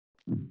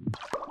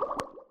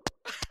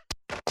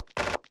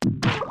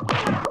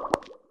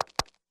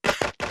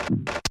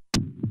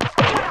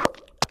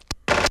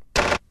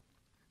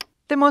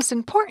The most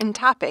important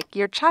topic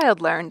your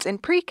child learns in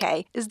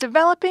pre-K is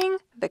developing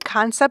the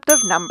concept of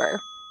number.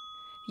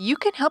 You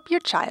can help your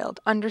child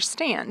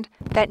understand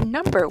that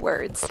number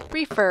words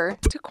refer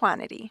to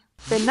quantity.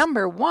 The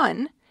number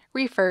 1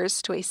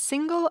 refers to a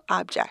single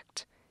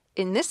object,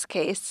 in this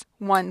case,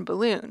 1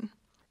 balloon.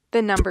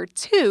 The number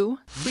 2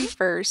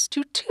 refers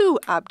to 2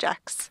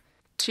 objects,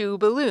 2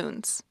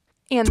 balloons.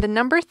 And the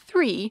number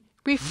 3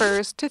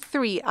 refers to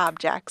 3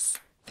 objects,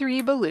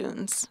 3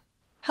 balloons.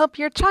 Help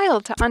your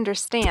child to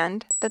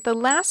understand that the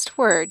last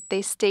word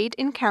they state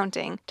in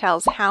counting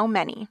tells how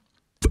many.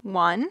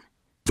 1,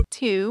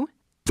 2,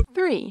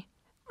 3.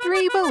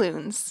 3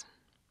 balloons.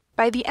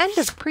 By the end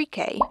of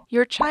pre-K,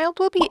 your child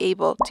will be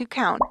able to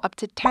count up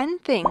to 10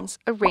 things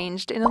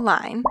arranged in a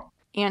line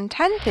and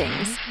 10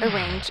 things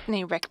arranged in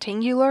a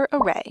rectangular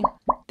array.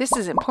 This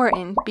is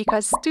important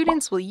because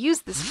students will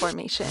use this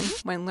formation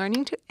when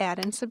learning to add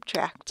and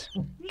subtract.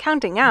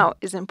 Counting out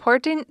is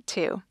important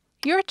too.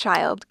 Your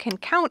child can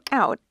count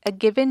out a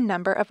given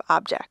number of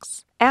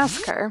objects.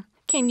 Ask her,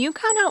 "Can you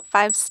count out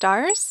 5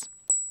 stars?"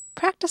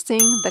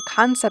 Practicing the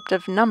concept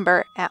of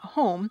number at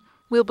home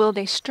will build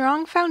a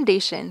strong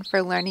foundation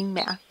for learning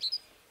math.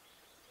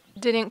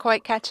 Didn't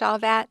quite catch all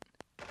that?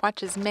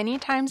 Watch as many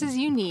times as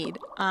you need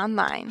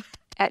online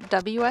at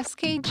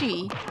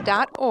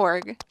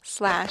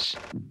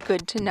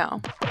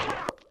WSKG.org/goodtoknow.